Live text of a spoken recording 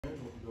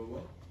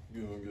doing well?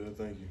 Doing good,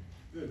 thank you.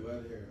 Good,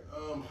 glad to hear.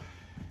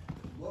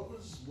 What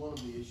was one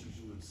of the issues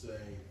you would say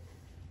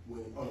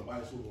when,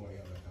 minus football, I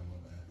got that kind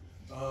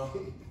of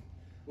bad.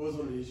 What was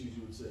one of the issues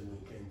you would say when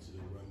it came to the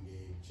run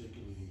game,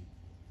 particularly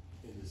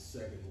in the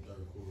second and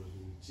third quarters?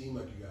 And it seemed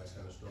like you guys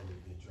kind of struggled to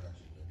get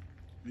traction there.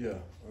 Yeah,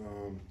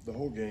 the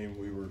whole game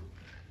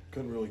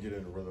couldn't really get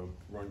into rhythm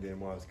run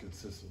game wise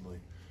consistently.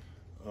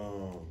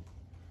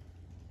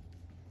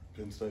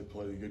 Penn State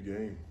played a good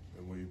game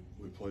and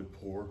we played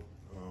poor.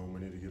 We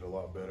need to get a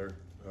lot better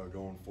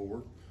going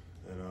forward.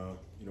 And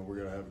we're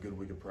gonna have a good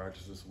week of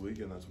practice this week,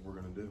 and that's what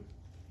we're gonna do.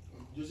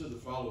 Just as a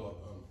follow-up,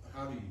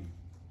 how do you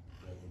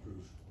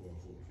improve going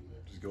forward from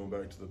there? Just going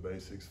back to the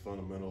basics,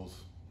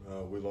 fundamentals.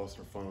 We lost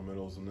our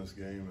fundamentals in this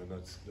game, and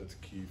that's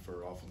key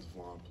for offensive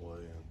line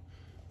play.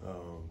 And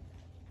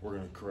we're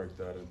gonna correct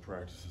that in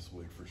practice this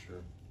week for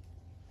sure.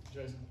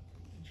 Jason.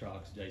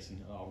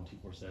 Jason, Auburn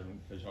 247.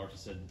 Coach Archer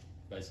said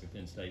basically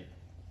Penn State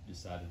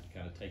decided to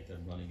kind of take the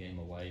running game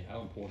away.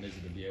 How important is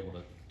it to be able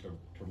to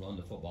run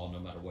the football no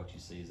matter what you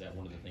see? Is that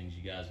one of the things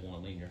you guys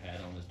want to lean your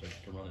hat on, is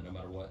to run it no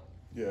matter what?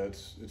 Yeah,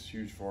 it's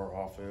huge for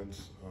our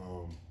offense.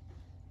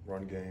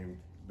 Run game,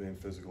 being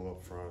physical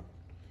up front,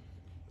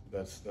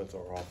 that's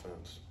our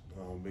offense.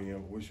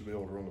 We should be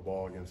able to run the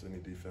ball against any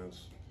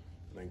defense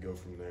and then go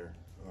from there.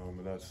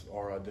 And that's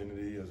our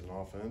identity as an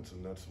offense,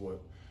 and that's what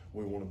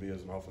we want to be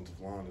as an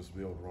offensive line, is to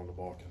be able to run the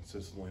ball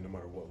consistently no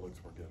matter what looks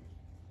we're getting.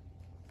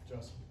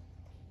 Justin.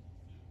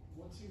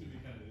 What seemed to be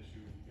kind of the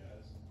issue with you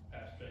guys in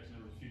pass protection?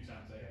 There was a few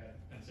times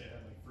Penn State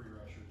had like free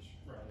rushers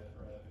right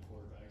at the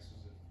quarterbacks.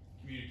 Was it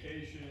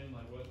communication?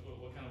 Like what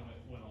kind of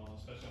went on,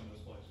 especially on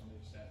those plays when they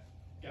just had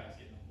guys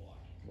getting them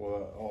blocked? Well,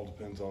 that all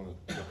depends on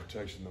the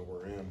protection that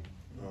we're in,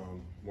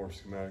 more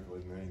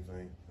schematically than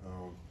anything.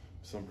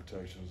 Some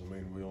protections,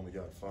 we only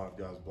got 5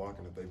 guys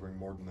blocking it. They bring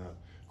more than that.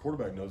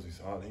 Quarterback knows he's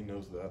hot. He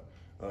knows that.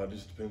 It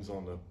just depends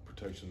on the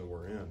protection that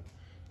we're in.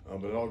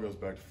 But it all goes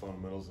back to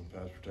fundamentals and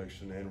pass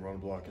protection and run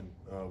blocking.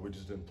 We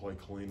just didn't play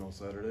clean on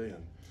Saturday,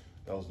 and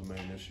that was the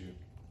main issue.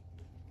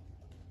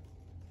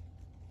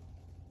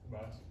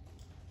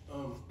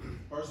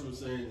 Arson was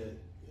saying that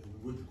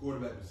with the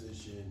quarterback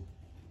position,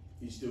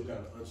 he's still kind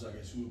of unsure, I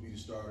guess, who would be the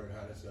starter and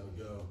how that's going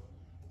to go.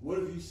 What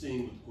have you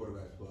seen with the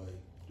quarterback play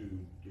through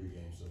 3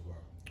 games so far?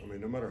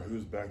 No matter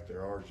who's back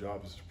there, our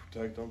job is to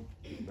protect them.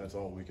 That's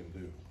all we can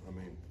do.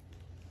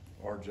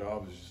 Our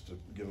job is just to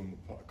give them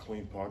a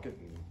clean pocket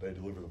and they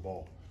deliver the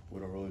ball. We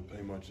don't really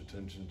pay much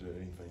attention to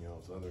anything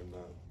else other than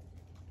that.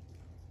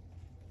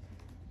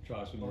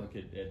 Josh, when we look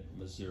at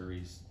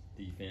Missouri's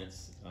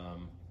defense,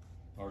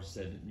 Arch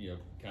said,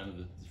 kind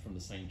of from the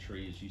same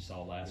tree as you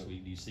saw last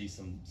week. Do you see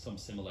some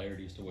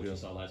similarities to what you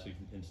saw last week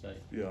from Penn State?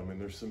 Yeah,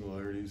 there's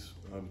similarities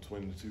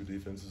between the 2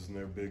 defenses, and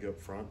they're big up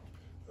front.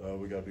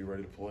 We got to be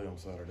ready to play on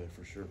Saturday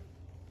for sure.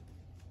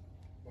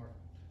 Mark.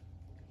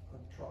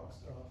 Trox,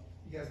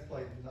 you guys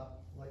played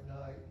late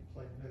night, you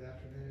played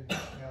mid-afternoon,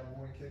 now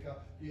morning kickoff.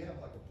 Do you have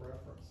like a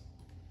preference?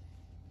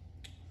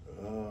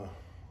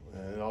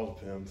 It all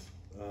depends.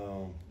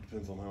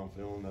 Depends on how I'm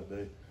feeling that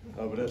day.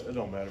 But it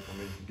don't matter for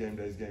me. Game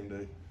day's game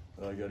day.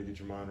 You got to get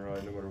your mind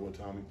right no matter what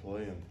time you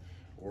play, and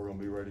we're going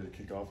to be ready to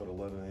kick off at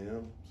 11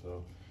 a.m.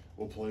 So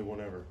we'll play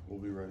whenever. We'll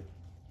be ready.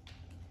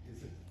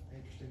 Is it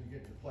interesting to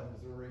get to play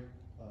Missouri,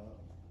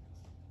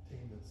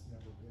 team that's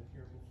never been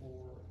here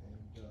before,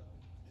 and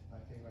I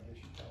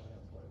guess you probably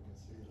haven't played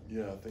against either?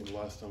 Yeah, I think the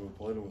last time we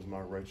played them was my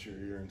redshirt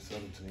year in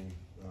 17,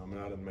 and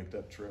I didn't make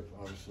that trip,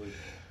 obviously.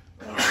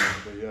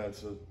 But yeah,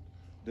 it's a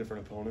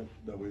different opponent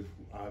that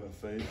I haven't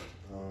faced.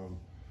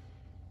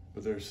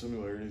 But there's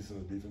similarities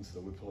in the defense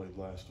that we played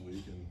last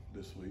week and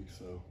this week,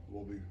 so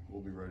we'll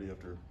be ready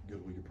after a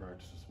good week of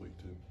practice this week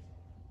too.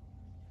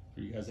 For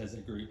you guys as a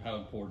group, how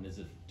important is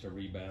it to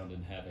rebound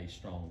and have a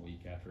strong week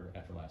after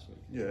last week?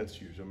 Yeah, it's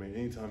huge.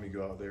 Anytime you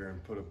go out there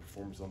and put a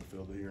performance on the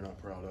field that you're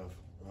not proud of,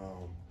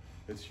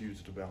 it's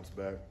huge to bounce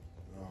back,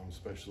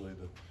 especially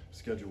the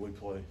schedule we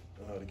play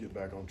to get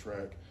back on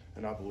track.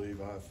 And I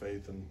have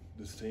faith in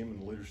this team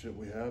and the leadership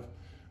we have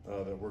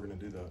that we're going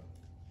to do that.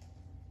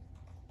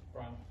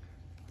 Brian.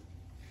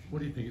 What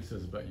do you think it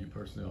says about you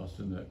personally,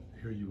 Austin, that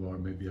here you are,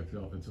 maybe after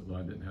the offensive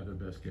line didn't have their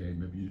best game,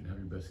 maybe you didn't have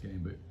your best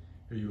game, but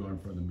here you are in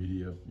front of the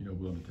media,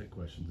 willing to take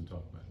questions and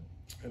talk about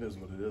it? It is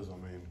what it is.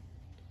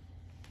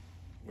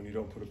 When you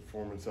don't put a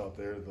performance out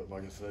there that,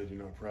 like I said,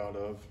 you're not proud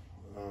of,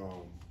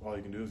 all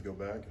you can do is go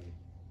back and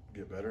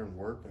get better and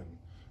work, and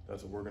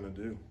that's what we're going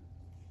to do.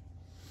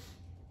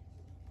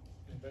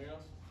 Anything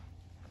else?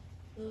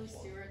 Lily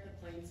Stewart,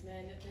 the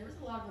Plainsman. There was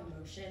a lot of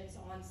emotions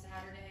on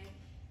Saturday,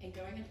 and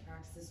going into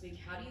practice this week,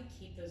 how do you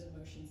keep those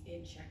emotions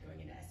in check going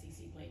into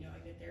SEC play,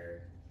 knowing that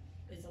there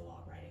is a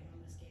lot riding on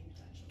this game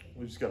potentially?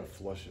 We just got to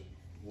flush it,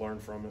 learn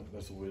from it.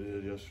 That's what we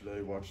did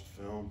yesterday. Watched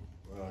the film,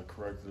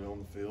 corrected it on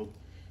the field.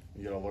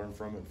 You got to learn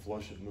from it,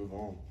 flush it, and move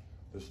on.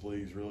 This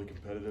league's really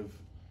competitive.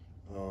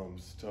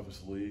 It's the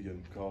toughest league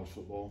in college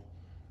football.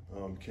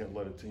 You can't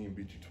let a team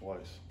beat you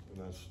twice,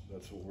 and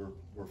that's what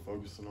we're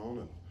focusing on.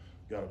 And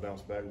got to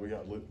bounce back. We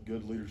got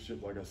good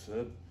leadership, like I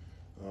said.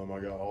 I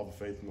got all the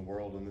faith in the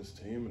world in this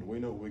team, and we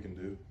know what we can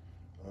do.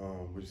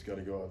 We just got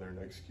to go out there and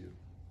execute.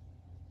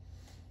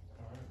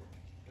 All right.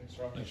 Thanks,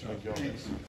 Rob. Thanks, Rob. Thank y'all.